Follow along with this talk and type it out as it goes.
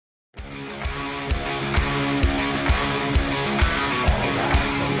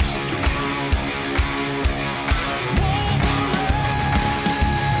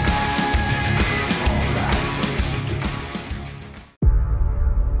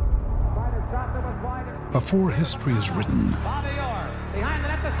Before history is written,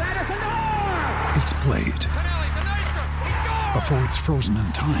 it's played. Before it's frozen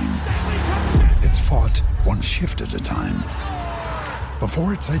in time, it's fought one shift at a time.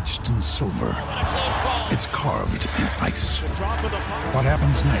 Before it's etched in silver, it's carved in ice. What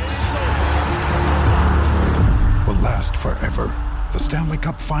happens next will last forever. The Stanley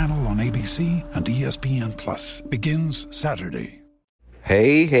Cup Final on ABC and ESPN Plus begins Saturday.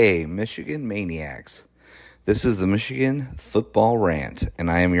 Hey, Michigan Maniacs. This is the Michigan Football Rant, and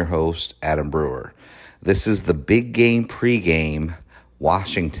I am your host, Adam Brewer. This is the big game pregame,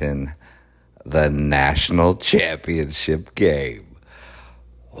 Washington, the national championship game.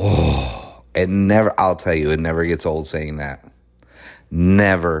 Oh, I'll tell you, it never gets old saying that.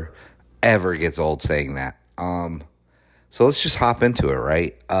 Never, ever gets old saying that. So let's just hop into it,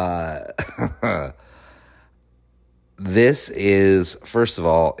 right? This is, first of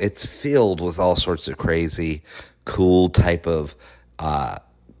all, it's filled with all sorts of crazy, cool type of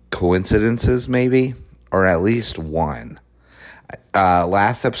coincidences, maybe, or at least one.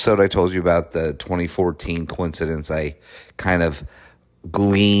 Last episode, I told you about the 2014 coincidence I kind of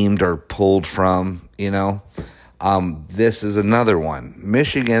gleamed or pulled from, This is another one.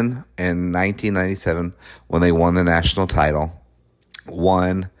 Michigan in 1997, when they won the national title,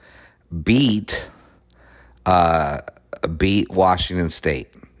 beat Washington State.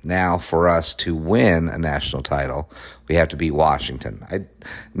 Now, for us to win a national title, we have to beat Washington.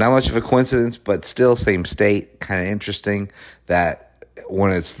 Not much of a coincidence, but still same state. Kind of interesting that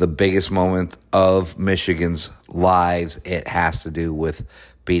when it's the biggest moment of Michigan's lives, it has to do with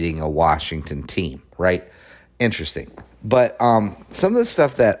beating a Washington team, right? Interesting. But some of the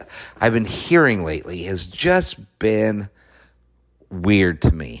stuff that I've been hearing lately has just been weird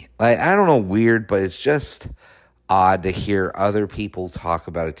to me. I don't know, weird, but it's just odd to hear other people talk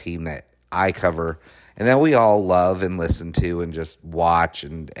about a team that I cover and that we all love and listen to and just watch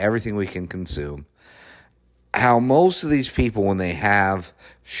and everything we can consume. How most of these people, when they have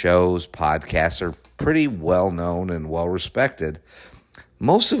shows, podcasts, are pretty well known and well respected.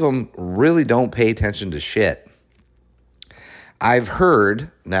 Most of them really don't pay attention to shit. I've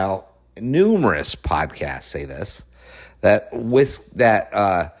heard now numerous podcasts say this, that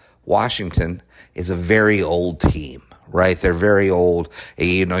Washington is a very old team, right? They're very old.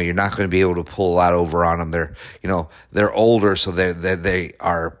 You're not going to be able to pull a lot over on them. They're older, so they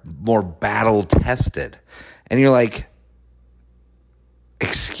are more battle tested. And you're like,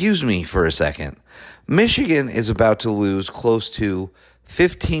 excuse me for a second. Michigan is about to lose close to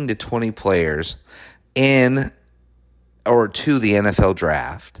 15 to 20 players to the NFL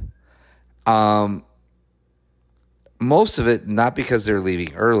draft. Most of it not because they're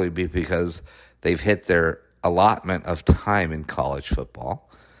leaving early, but because they've hit their allotment of time in college football.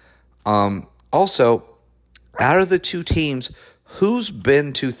 Also, out of the two teams, who's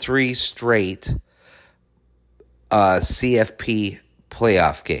been to 3 straight CFP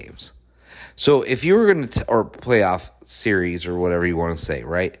playoff games? So if you were going to, or playoff series or whatever you want to say,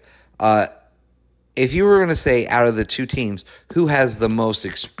 right? If you were going to say out of the two teams, who has the most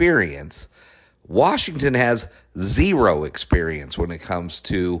experience, Washington has 0 experience when it comes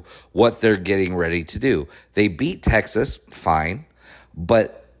to what they're getting ready to do. They beat Texas, fine,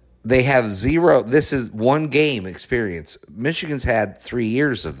 but they have 0. This is 1 game experience. Michigan's had 3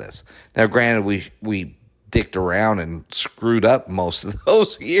 years of this. Now, granted, we dicked around and screwed up most of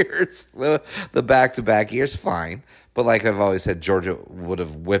those years, the back-to-back years, fine. But like I've always said, Georgia would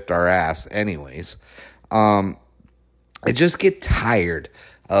have whipped our ass anyways. I just get tired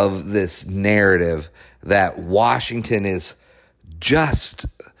of this narrative that Washington is just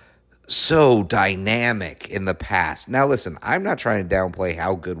so dynamic in the past. Now, listen, I'm not trying to downplay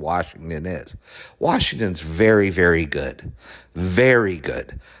how good Washington is. Washington's very, very good. Very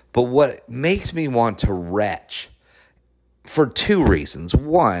good. But what makes me want to retch for 2 reasons.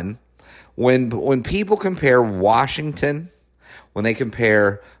 One, when people compare Washington, when they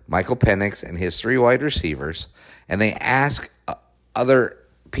compare Michael Penix and his 3 wide receivers, and they ask other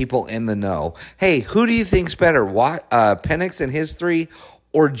people in the know, hey, who do you think's better, Penix and his 3,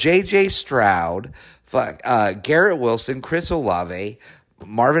 or J.J. Stroud, Garrett Wilson, Chris Olave,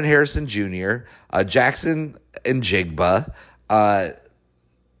 Marvin Harrison Jr., Jackson Njigba,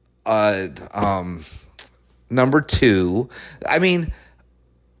 number 2. I mean,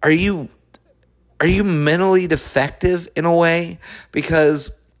 are you mentally defective in a way?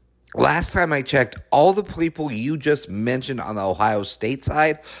 Because last time I checked, all the people you just mentioned on the Ohio State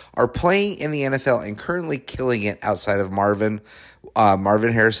side are playing in the NFL and currently killing it outside of Marvin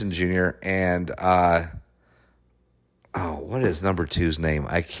Harrison Jr. and what is number two's name?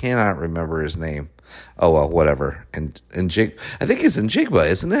 I cannot remember his name. Oh, well, whatever. And I think it's in Jigba,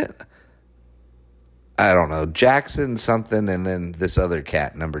 isn't it? I don't know. Jackson something, and then this other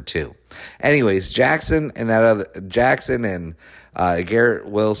cat, number two. Anyways, Jackson and Garrett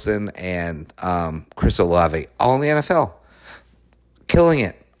Wilson and Chris Olave, all in the NFL, killing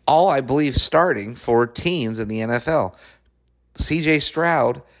it. All, I believe, starting for teams in the NFL. C.J.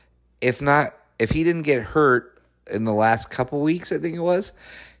 Stroud, if he didn't get hurt in the last couple weeks, I think it was,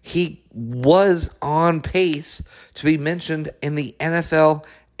 he was on pace to be mentioned in the NFL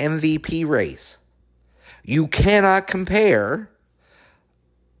MVP race. You cannot compare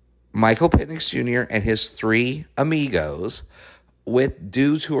Michael Penix Jr. and his three amigos with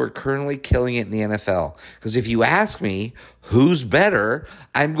dudes who are currently killing it in the NFL. Because if you ask me who's better,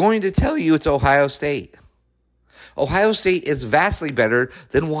 I'm going to tell you it's Ohio State. Ohio State is vastly better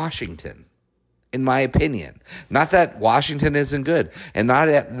than Washington, in my opinion. Not that Washington isn't good. And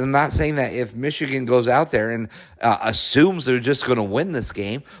I'm not saying that if Michigan goes out there and assumes they're just going to win this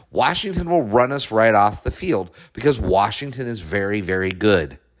game, Washington will run us right off the field because Washington is very, very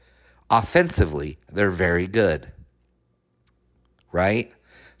good. Offensively, they're very good. Right?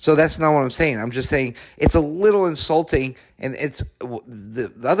 So that's not what I'm saying. I'm just saying it's a little insulting, and it's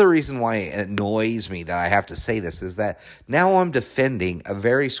the other reason why it annoys me that I have to say this is that now I'm defending a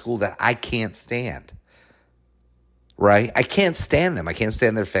very school that I can't stand. Right? I can't stand them. I can't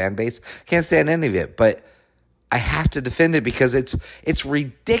stand their fan base. Can't stand any of it. But I have to defend it because it's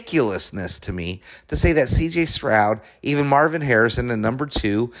ridiculousness to me to say that C.J. Stroud, even Marvin Harrison and number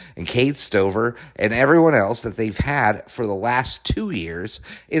two, and Cade Stover, and everyone else that they've had for the last 2 years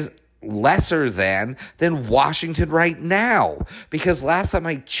is lesser than Washington right now. Because last time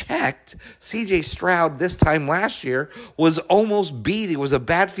I checked, C.J. Stroud this time last year was was a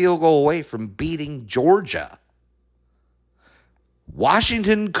bad field goal away from beating Georgia.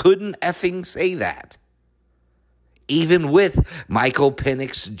 Washington couldn't effing say that. Even with Michael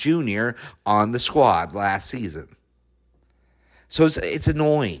Penix Jr. on the squad last season. So it's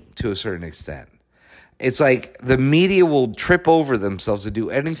annoying to a certain extent. It's like the media will trip over themselves to do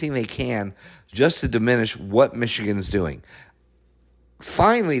anything they can just to diminish what Michigan's doing.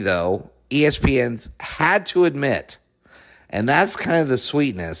 Finally, though, ESPN's had to admit, and that's kind of the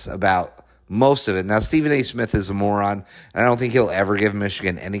sweetness about most of it. Now, Stephen A. Smith is a moron, and I don't think he'll ever give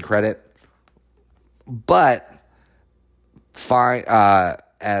Michigan any credit. But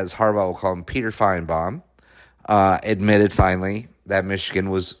as Harbaugh will call him, Peter Feinbaum, admitted finally that Michigan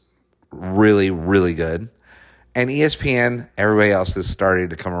was really, really good. And ESPN, everybody else is starting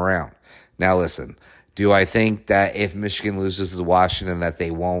to come around. Now listen, do I think that if Michigan loses to Washington that they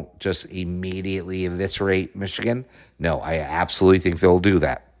won't just immediately eviscerate Michigan? No, I absolutely think they'll do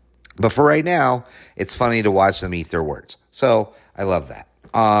that. But for right now, it's funny to watch them eat their words. So I love that.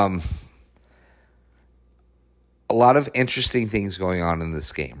 A lot of interesting things going on in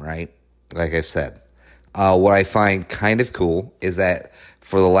this game, right? Like I've said. What I find kind of cool is that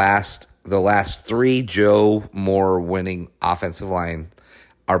for the last three Joe Moore winning offensive line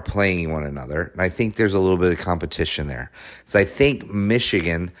are playing one another. And I think there's a little bit of competition there. So I think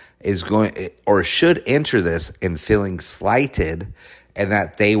Michigan is going or should enter this in feeling slighted and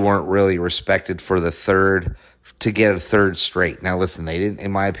that they weren't really respected for to get a third straight. Now listen,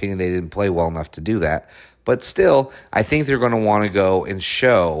 in my opinion, they didn't play well enough to do that. But still, I think they're going to want to go and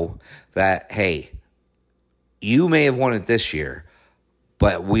show that, hey, you may have won it this year,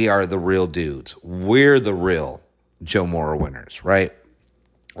 but we are the real dudes. We're the real Joe Moore winners, right?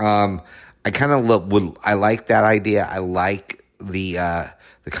 I kind of I like that idea. I like the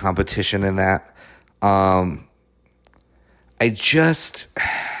competition in that. I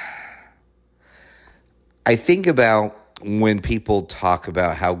think about when people talk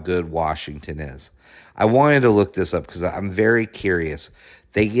about how good Washington is. I wanted to look this up because I'm very curious.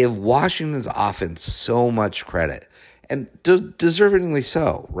 They give Washington's offense so much credit, and deservingly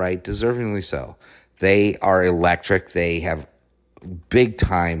so, right? Deservingly so. They are electric. They have big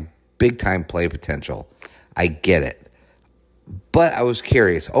time play potential. I get it. But I was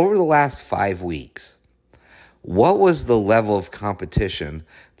curious, over the last 5 weeks, what was the level of competition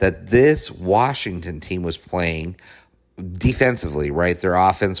that this Washington team was playing defensively, right? Their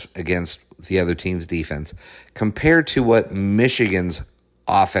offense against the other team's defense, compared to what Michigan's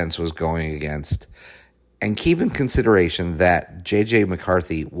offense was going against. And keep in consideration that J.J.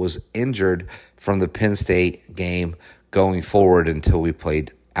 McCarthy was injured from the Penn State game going forward until we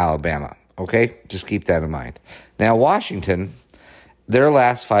played Alabama. Okay? Just keep that in mind. Now, Washington, their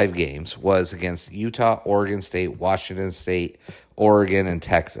last 5 games was against Utah, Oregon State, Washington State, Oregon, and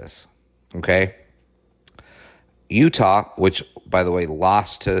Texas. Okay? Utah, which, by the way,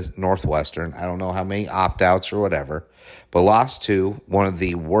 lost to Northwestern. I don't know how many opt-outs or whatever, but lost to one of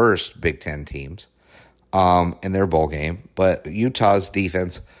the worst Big Ten teams in their bowl game. But Utah's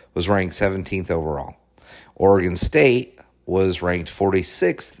defense was ranked 17th overall. Oregon State was ranked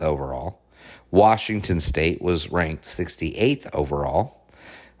 46th overall. Washington State was ranked 68th overall.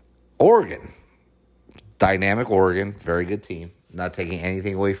 Oregon, dynamic Oregon, very good team. Not taking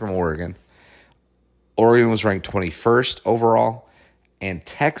anything away from Oregon. Oregon was ranked 21st overall, and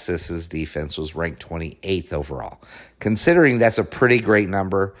Texas's defense was ranked 28th overall. Considering that's a pretty great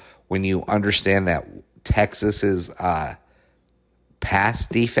number when you understand that Texas's pass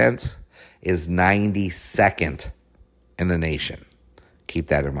defense is 92nd in the nation. Keep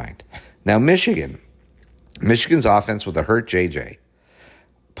that in mind. Now, Michigan's offense with a hurt JJ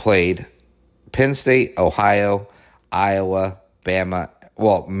played Penn State, Ohio, Iowa, Bama,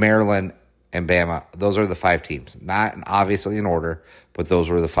 Maryland, and Bama. Those are the 5 teams. Not obviously in order, but those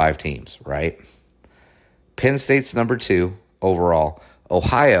were the 5 teams, right? Penn State's number 2 overall.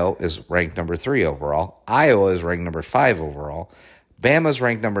 Ohio is ranked number 3 overall. Iowa is ranked number 5 overall. Bama's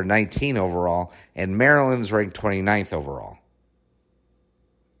ranked number 19 overall. And Maryland's ranked 29th overall.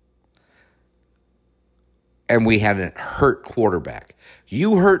 And we had a hurt quarterback.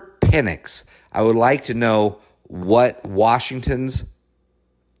 You hurt Penix. I would like to know what Washington's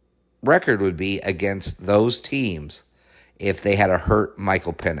record would be against those teams if they had a hurt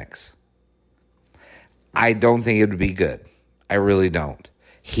Michael Penix. I don't think it would be good. I really don't.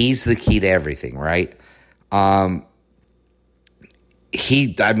 He's the key to everything, right?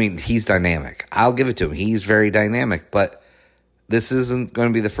 He's dynamic. I'll give it to him. He's very dynamic, but this isn't going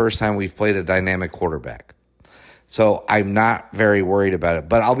to be the first time we've played a dynamic quarterback. So I'm not very worried about it.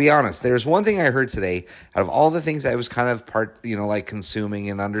 But I'll be honest, there's one thing I heard today out of all the things I was kind of consuming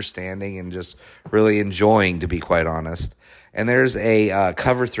and understanding and just really enjoying, to be quite honest. And there's a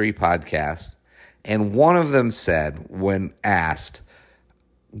Cover 3 podcast. And one of them said, when asked,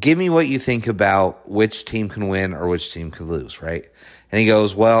 give me what you think about which team can win or which team could lose, right? And he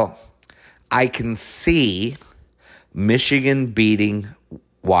goes, well, I can see Michigan beating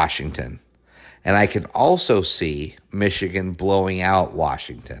Washington. And I can also see Michigan blowing out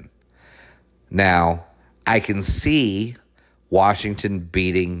Washington. Now, I can see Washington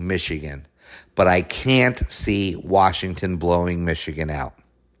beating Michigan, but I can't see Washington blowing Michigan out.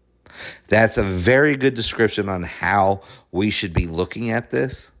 That's a very good description on how we should be looking at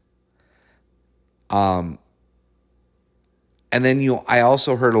this. And then I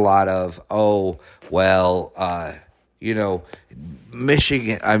also heard a lot of,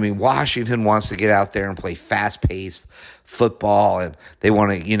 Washington wants to get out there and play fast-paced football, and they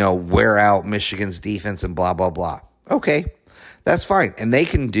want to, wear out Michigan's defense and blah, blah, blah. Okay, that's fine. And they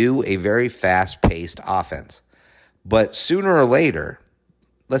can do a very fast-paced offense. But sooner or later,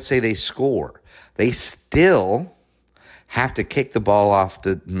 let's say they score, they still have to kick the ball off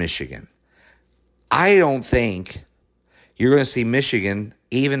to Michigan. I don't think you're going to see Michigan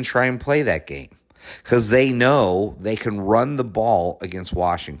even try and play that game, because they know they can run the ball against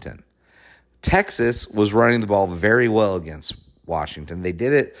Washington. Texas was running the ball very well against Washington. They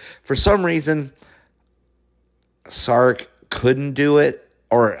did it. For some reason, Sark couldn't do it,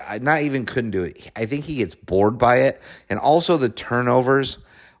 or not even couldn't do it. I think he gets bored by it. And also the turnovers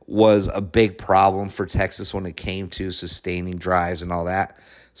was a big problem for Texas when it came to sustaining drives and all that.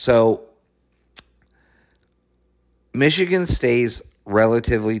 So Michigan stays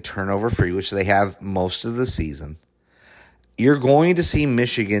relatively turnover-free, which they have most of the season. You're going to see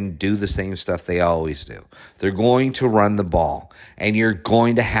Michigan do the same stuff they always do. They're going to run the ball, and you're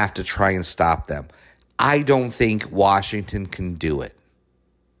going to have to try and stop them. I don't think Washington can do it.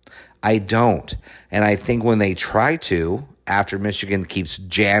 I don't. And I think when they try to, after Michigan keeps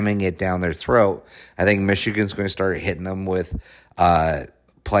jamming it down their throat, I think Michigan's going to start hitting them with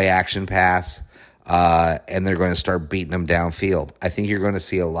play-action pass, and they're going to start beating them downfield. I think you're going to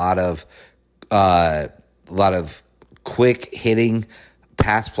see a lot of quick hitting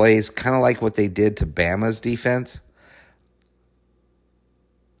pass plays, kind of like what they did to Bama's defense.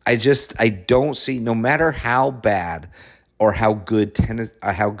 I don't see, no matter how bad or how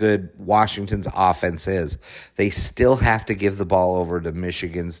good Washington's offense is, they still have to give the ball over to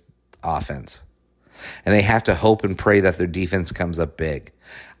Michigan's offense. And they have to hope and pray that their defense comes up big.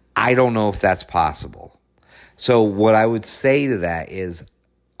 I don't know if that's possible. So what I would say to that is,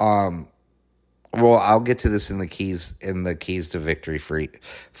 I'll get to this in the keys to victory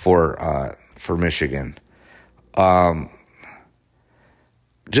for Michigan.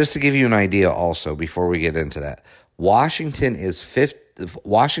 Just to give you an idea also before we get into that, Washington's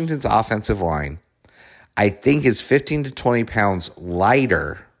offensive line, I think is 15 to 20 pounds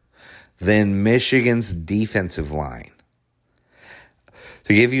lighter than Michigan's defensive line.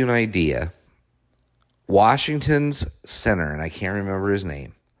 To give you an idea, Washington's center, and I can't remember his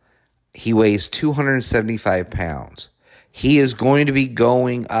name, he weighs 275 pounds. He is going to be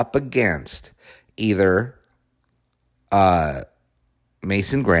going up against either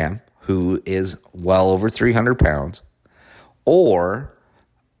Mason Graham, who is well over 300 pounds, or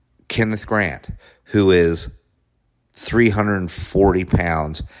Kenneth Grant, who is 340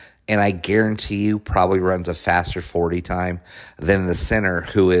 pounds, and I guarantee you probably runs a faster 40 time than the center,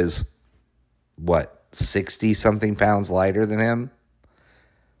 who is, 60-something pounds lighter than him?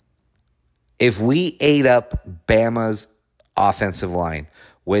 If we ate up Bama's offensive line,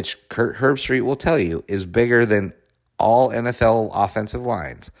 which Kurt Herbstreit will tell you is bigger than all NFL offensive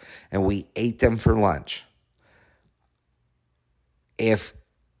lines, and we ate them for lunch, if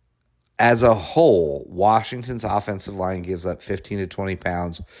as a whole, Washington's offensive line gives up 15 to 20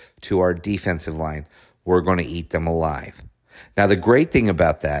 pounds to our defensive line, we're going to eat them alive. Now, the great thing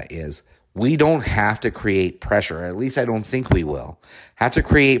about that is we don't have to create pressure, at least I don't think we will, have to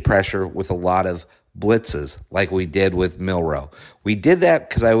create pressure with a lot of blitzes like we did with Milroe. We did that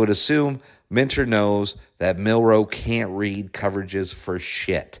because I would assume Minter knows that Milroe can't read coverages for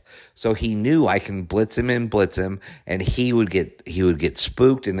shit. So he knew I can blitz him, and he would get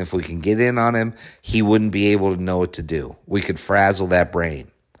spooked, and if we can get in on him, he wouldn't be able to know what to do. We could frazzle that brain.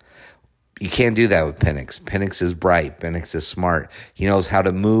 You can't do that with Penix. Penix is bright. Penix is smart. He knows how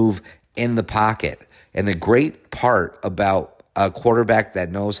to move in the pocket. And the great part about a quarterback that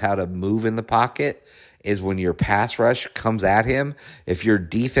knows how to move in the pocket is when your pass rush comes at him, if your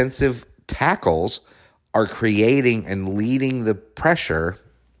defensive tackles are creating and leading the pressure,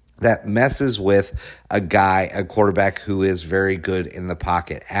 that messes with a quarterback who is very good in the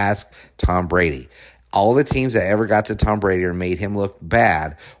pocket. Ask Tom Brady. All the teams that ever got to Tom Brady or made him look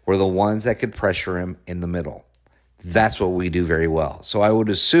bad were the ones that could pressure him in the middle. That's what we do very well. So I would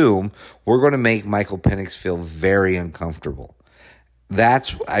assume we're going to make Michael Penix feel very uncomfortable.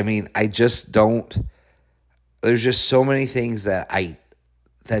 I just don't. There's just so many things that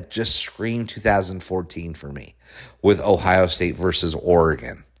just scream 2014 for me with Ohio State versus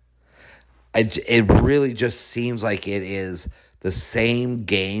Oregon. It really just seems like it is the same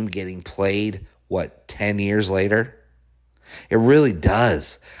game getting played, 10 years later? It really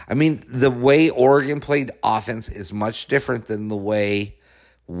does. I mean, the way Oregon played offense is much different than the way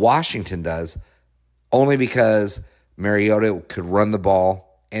Washington does, only because Mariota could run the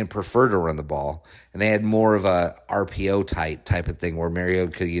ball and prefer to run the ball, and they had more of a RPO type of thing where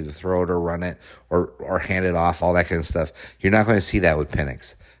Mariota could either throw it or run it or hand it off, all that kind of stuff. You're not going to see that with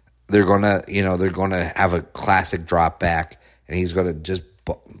Penix. They're going to have a classic drop back, and he's going to just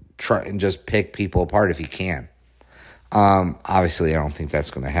try and just pick people apart if he can. Obviously, I don't think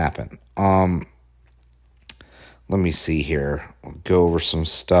that's going to happen. Let me see here. I'll go over some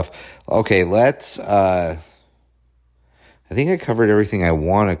stuff. Okay, I think I covered everything I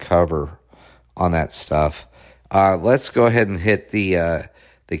want to cover on that stuff. Let's go ahead and hit the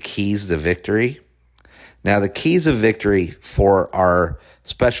keys to victory. Now, the keys of victory for our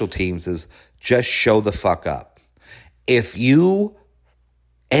special teams is just show the fuck up. If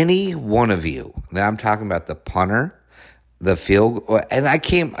any one of you, now I'm talking about the punter, the field, and I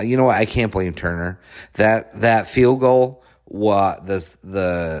can't blame Turner. That field goal,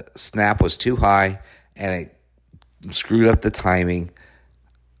 the snap was too high, and it screwed up the timing.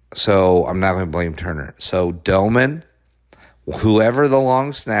 So I'm not going to blame Turner. So Doman, whoever the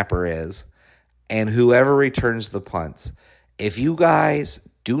long snapper is, and whoever returns the punts, if you guys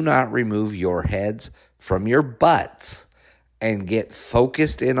do not remove your heads from your butts and get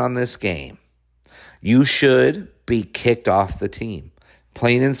focused in on this game, you should be kicked off the team.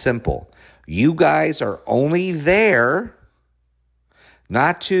 Plain and simple. You guys are only there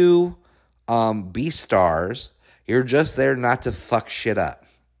not to be stars. You're just there not to fuck shit up,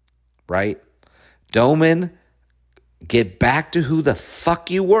 right? Doman, get back to who the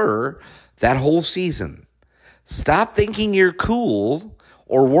fuck you were that whole season. Stop thinking you're cool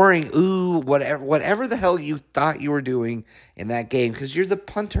or worrying, whatever the hell you thought you were doing in that game, because you're the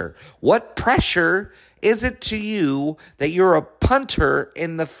punter. What pressure is it to you that you're a punter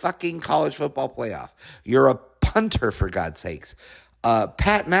in the fucking college football playoff? You're a punter, for God's sakes.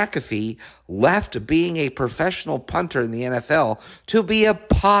 Pat McAfee left being a professional punter in the NFL to be a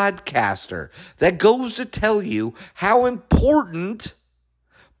podcaster. That goes to tell you how important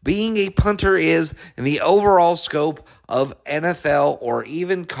being a punter is in the overall scope of NFL or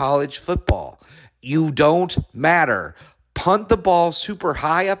even college football. You don't matter. punt the ball super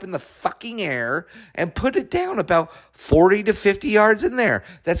high up in the fucking air and put it down about 40 to 50 yards in there.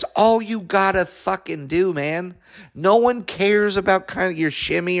 That's all you gotta fucking do, man. No one cares about kind of your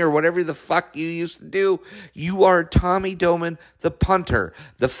shimmy or whatever the fuck you used to do. You are Tommy Doman, the punter.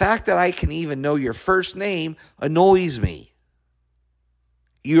 The fact that I can even know your first name annoys me.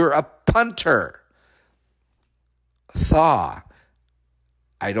 You're a punter. Thaw.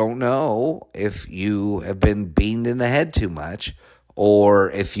 I don't know if you have been beamed in the head too much or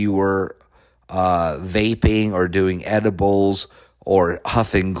if you were vaping or doing edibles or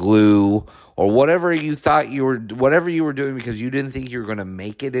huffing glue or whatever you were doing because you didn't think you were going to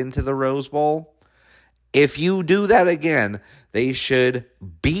make it into the Rose Bowl. If you do that again, they should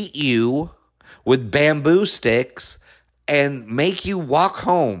beat you with bamboo sticks and make you walk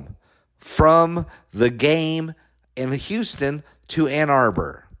home from the game in Houston to Ann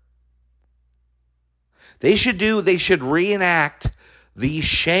Arbor. They should reenact the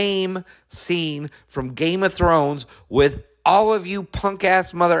shame scene from Game of Thrones with all of you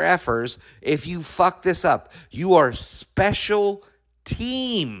punk-ass mother effers. If you fuck this up, you are special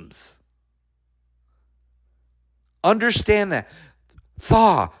teams. Understand that.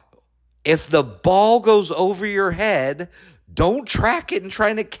 Thaw. If the ball goes over your head, don't track it and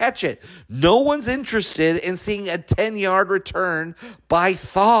trying to catch it. No one's interested in seeing a 10-yard return by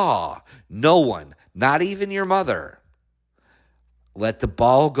Thaw. No one. Not even your mother. Let the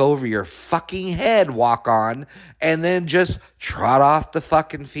ball go over your fucking head, walk on, and then just trot off the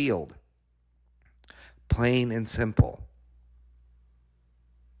fucking field. Plain and simple.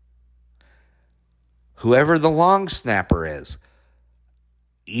 Whoever the long snapper is,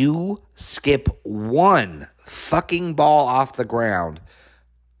 you skip one fucking ball off the ground,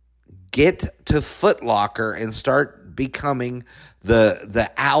 get to Foot Locker and start becoming the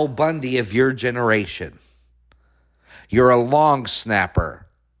Al Bundy of your generation. You're a long snapper.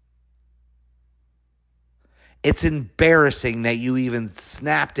 It's embarrassing that you even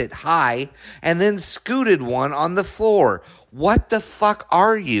snapped it high and then scooted one on the floor. What the fuck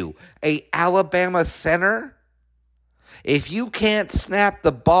are you? A Alabama center? If you can't snap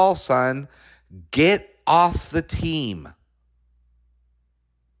the ball, son, get off the team.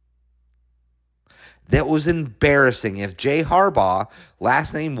 That was embarrassing. If Jay Harbaugh,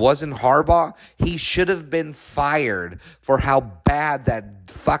 last name wasn't Harbaugh, he should have been fired for how bad that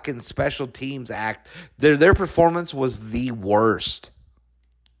fucking special teams act. Their performance was the worst.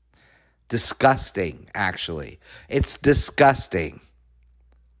 Disgusting, actually. It's disgusting.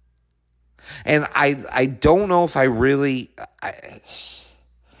 And I don't know if I really...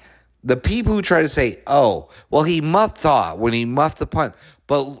 the people who try to say, oh, well, he muffed Thaw when he muffed the punt.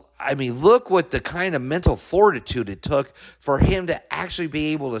 But, I mean, look what the kind of mental fortitude it took for him to actually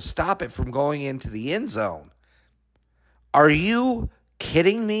be able to stop it from going into the end zone. Are you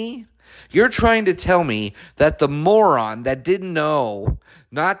kidding me? You're trying to tell me that the moron that didn't know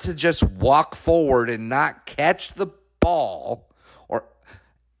not to just walk forward and not catch the ball or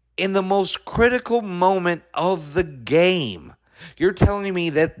in the most critical moment of the game, you're telling me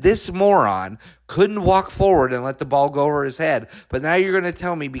that this moron couldn't walk forward and let the ball go over his head, but now you're going to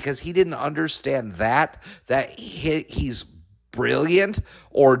tell me because he didn't understand that he's brilliant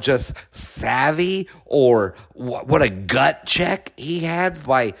or just savvy or what a gut check he had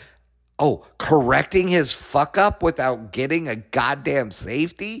by correcting his fuck up without getting a goddamn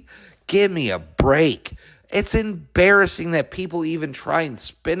safety? Give me a break. It's embarrassing that people even try and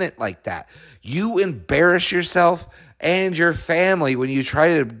spin it like that. You embarrass yourself and your family when you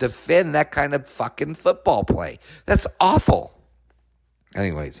try to defend that kind of fucking football play. That's awful.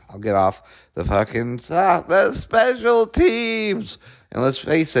 Anyways, I'll get off the fucking the special teams. And let's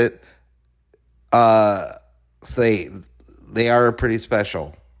face it, they are pretty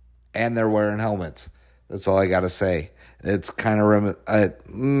special. And they're wearing helmets. That's all I got to say. It's kind of, what am I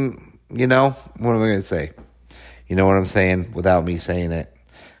going to say? You know what I'm saying without me saying it.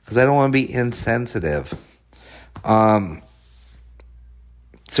 Because I don't want to be insensitive. So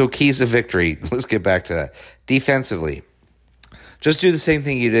keys to victory. Let's get back to that. Defensively, just do the same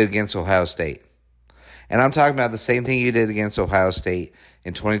thing you did against Ohio State. And I'm talking about the same thing you did against Ohio State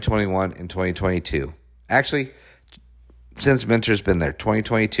in 2021 and 2022. Actually, since Minter's been there,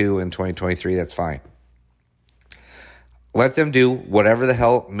 2022 and 2023, that's fine. Let them do whatever the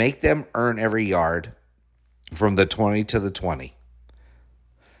hell, make them earn every yard from the 20 to the 20.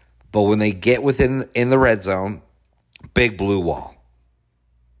 But when they get in the red zone, big blue wall.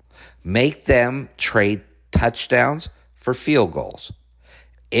 Make them trade touchdowns for field goals.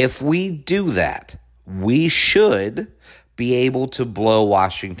 If we do that, we should be able to blow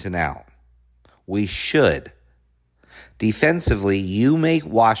Washington out. We should. Defensively, you make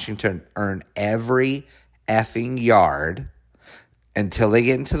Washington earn every effing yard until they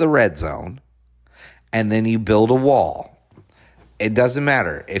get into the red zone, and then you build a wall. It doesn't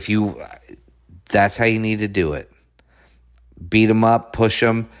matter if that's how you need to do it. Beat them up, push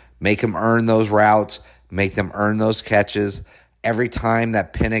them, make them earn those routes, make them earn those catches. Every time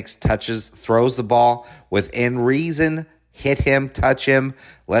that Penix throws the ball within reason, hit him, touch him,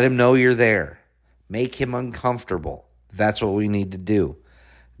 let him know you're there. Make him uncomfortable. That's what we need to do.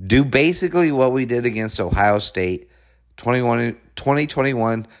 Do basically what we did against Ohio State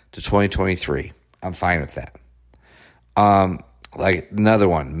 2021 to 2023. I'm fine with that. Like another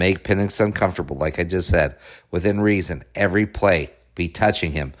one, make Penix uncomfortable, like I just said, within reason. Every play, be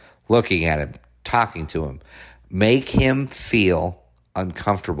touching him, looking at him, talking to him. Make him feel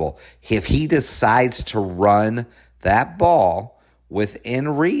uncomfortable. If he decides to run that ball within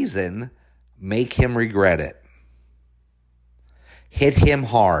reason, make him regret it. Hit him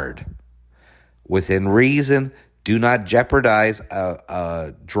hard. Within reason, do not jeopardize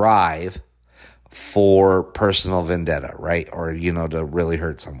a drive for personal vendetta, right? Or, to really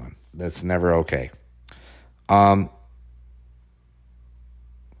hurt someone. That's never okay. That's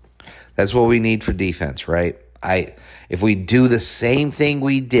what we need for defense, right? If we do the same thing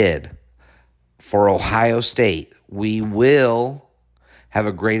we did for Ohio State, we will have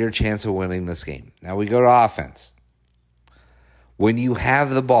a greater chance of winning this game. Now we go to offense. When you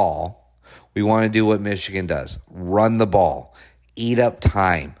have the ball, we want to do what Michigan does. Run the ball. Eat up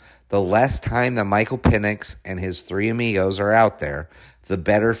time. The less time that Michael Penix and his three amigos are out there, the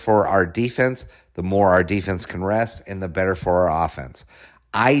better for our defense, the more our defense can rest, and the better for our offense.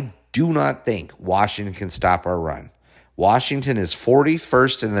 I do not think Washington can stop our run. Washington is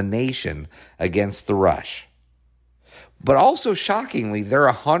 41st in the nation against the rush. But also, shockingly, they're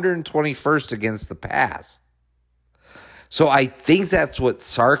 121st against the pass. So I think that's what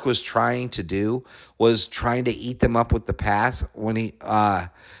Sark was trying to do, was trying to eat them up with the pass. When I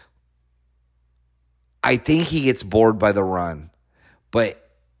think he gets bored by the run. But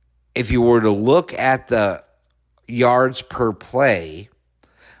if you were to look at the yards per play,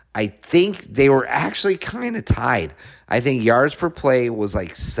 I think they were actually kind of tied. I think yards per play was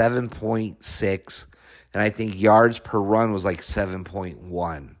like 7.6, and I think yards per run was like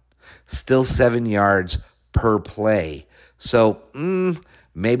 7.1. Still 7 yards per play. So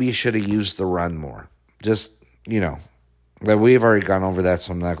maybe you should have used the run more. Just, but we've already gone over that,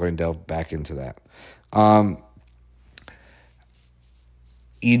 so I'm not going to delve back into that.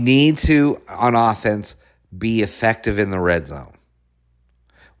 You need to, on offense, be effective in the red zone.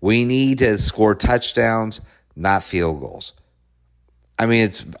 We need to score touchdowns, not field goals.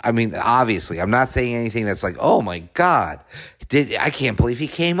 Obviously, I'm not saying anything that's like, oh my God, I can't believe he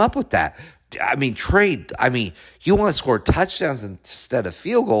came up with that. You want to score touchdowns instead of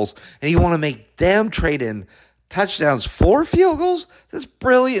field goals, and you want to make them trade in touchdowns for field goals? That's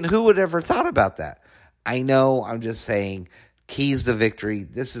brilliant. Who would ever thought about that? I know, I'm just saying, keys to victory,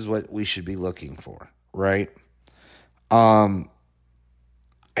 this is what we should be looking for, right? I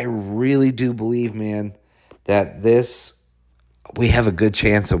really do believe, man, that we have a good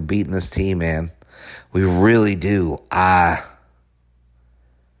chance of beating this team, man. We really do.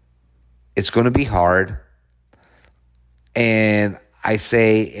 It's going to be hard. And I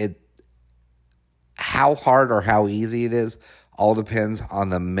say how hard or how easy it is all depends on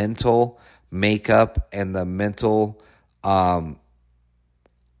the mental makeup and the mental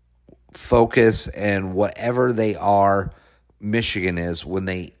focus and whatever they are, Michigan is, when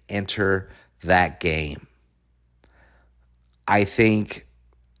they enter that game. I think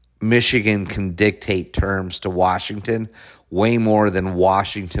Michigan can dictate terms to Washington way more than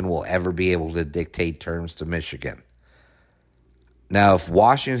Washington will ever be able to dictate terms to Michigan. Now, if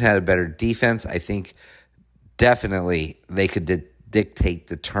Washington had a better defense, I think definitely they could dictate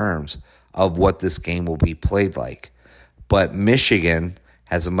the terms of what this game will be played like. But Michigan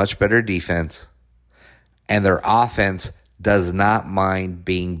has a much better defense, and their offense does not mind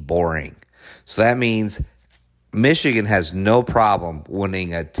being boring. So that means Michigan has no problem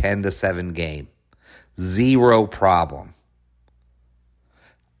winning a 10-7 game. Zero problem.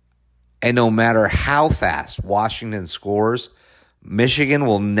 And no matter how fast Washington scores, Michigan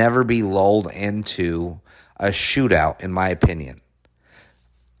will never be lulled into a shootout, in my opinion.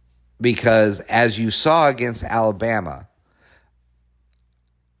 Because as you saw against Alabama,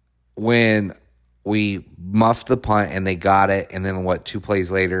 when we muffed the punt and they got it, and then 2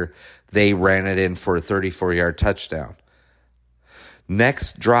 plays later, they ran it in for a 34-yard touchdown.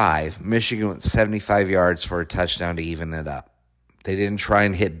 Next drive, Michigan went 75 yards for a touchdown to even it up. They didn't try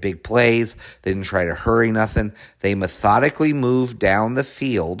and hit big plays. They didn't try to hurry nothing. They methodically moved down the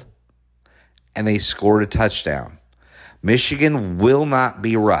field, and they scored a touchdown. Michigan will not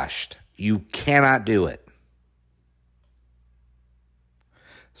be rushed. You cannot do it.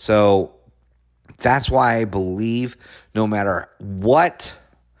 So that's why I believe no matter what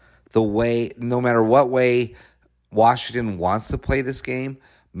way Washington wants to play this game,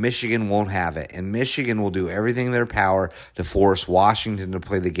 Michigan won't have it. And Michigan will do everything in their power to force Washington to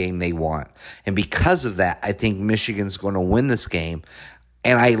play the game they want. And because of that, I think Michigan's going to win this game.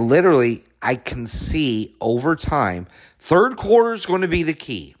 And I can see over time, third quarter is going to be the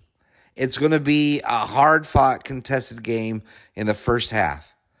key. It's going to be a hard-fought, contested game in the first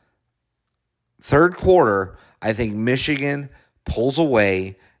half. Third quarter, I think Michigan pulls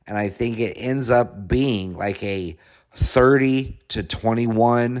away, and I think it ends up being like a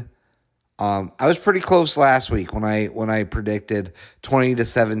 30-21. I was pretty close last week when I predicted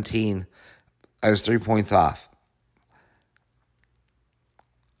 20-17. I was 3 points off.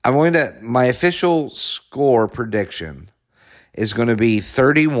 My official score prediction is going to be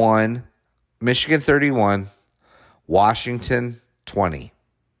 31, Michigan 31, Washington 20.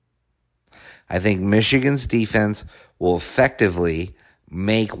 I think Michigan's defense will effectively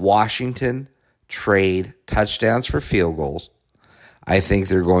make Washington trade touchdowns for field goals. I think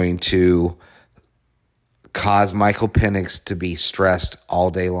they're going to cause Michael Penix to be stressed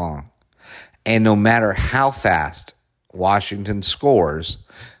all day long. And no matter how fast Washington scores,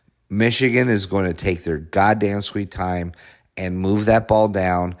 Michigan is going to take their goddamn sweet time and move that ball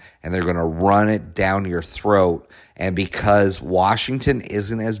down, and they're going to run it down your throat. And because Washington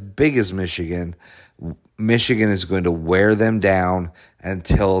isn't as big as Michigan, Michigan is going to wear them down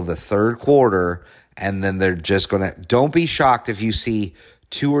until the third quarter, and then they're just going to – don't be shocked if you see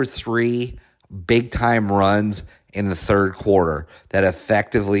 2 or 3 big-time runs in the third quarter that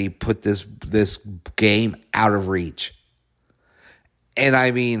effectively put this game out of reach. And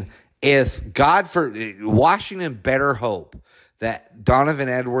I mean, Washington better hope that Donovan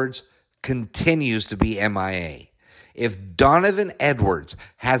Edwards continues to be MIA. If Donovan Edwards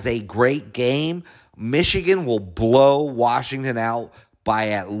has a great game, Michigan will blow Washington out by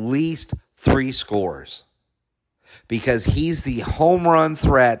at least 3 scores because he's the home run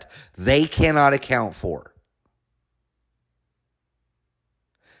threat they cannot account for.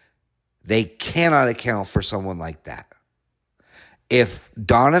 They cannot account for someone like that. If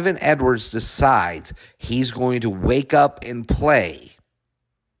Donovan Edwards decides he's going to wake up and play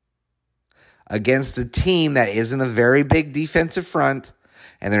against a team that isn't a very big defensive front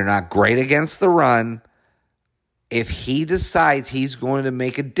and they're not great against the run, if he decides he's going to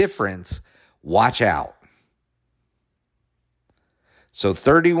make a difference, watch out. So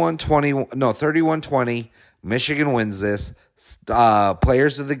 31-20, Michigan wins this.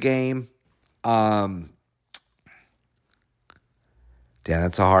 Players of the game, yeah,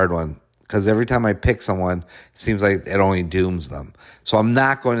 that's a hard one because every time I pick someone, it seems like it only dooms them. So I'm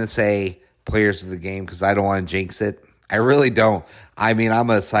not going to say players of the game because I don't want to jinx it. I really don't. I mean,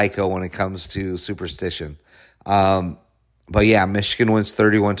 I'm a psycho when it comes to superstition. But yeah, Michigan wins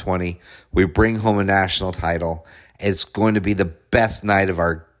 31-20. We bring home a national title. It's going to be the best night of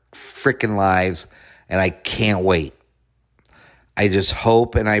our freaking lives, and I can't wait. I just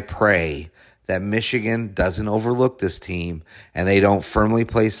hope and I pray that Michigan doesn't overlook this team and they don't firmly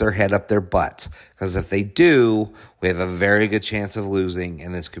place their head up their butts. Because if they do, we have a very good chance of losing,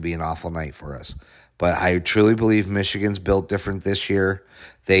 and this could be an awful night for us. But I truly believe Michigan's built different this year.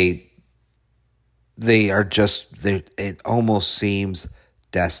 It almost seems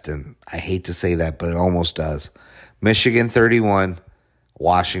destined. I hate to say that, but it almost does. Michigan 31,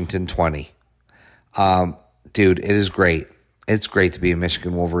 Washington 20. Dude, it is great. It's great to be a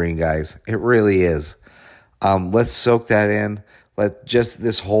Michigan Wolverine, guys. It really is. Let's soak that in.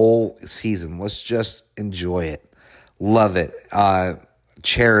 This whole season, let's just enjoy it. Love it.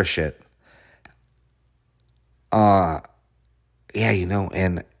 Cherish it. And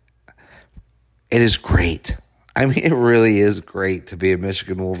it is great. I mean, it really is great to be a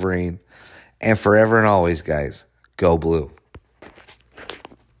Michigan Wolverine. And forever and always, guys, go blue.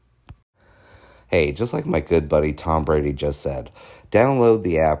 Hey, just like my good buddy Tom Brady just said, download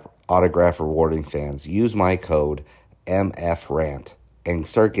the app Autograph Rewarding Fans. Use my code MFRANT and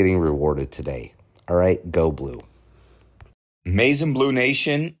start getting rewarded today. All right, go blue. Maize and Blue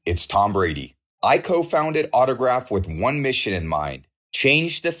Nation, it's Tom Brady. I co-founded Autograph with one mission in mind: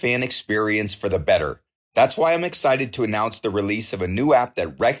 change the fan experience for the better. That's why I'm excited to announce the release of a new app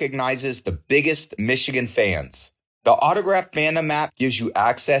that recognizes the biggest Michigan fans. The Autograph Fandom app gives you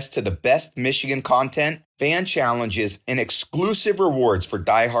access to the best Michigan content, fan challenges, and exclusive rewards for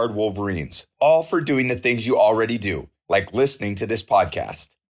diehard Wolverines, all for doing the things you already do, like listening to this podcast.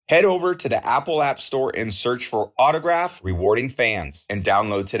 Head over to the Apple App Store and search for Autograph Rewarding Fans and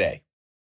download today.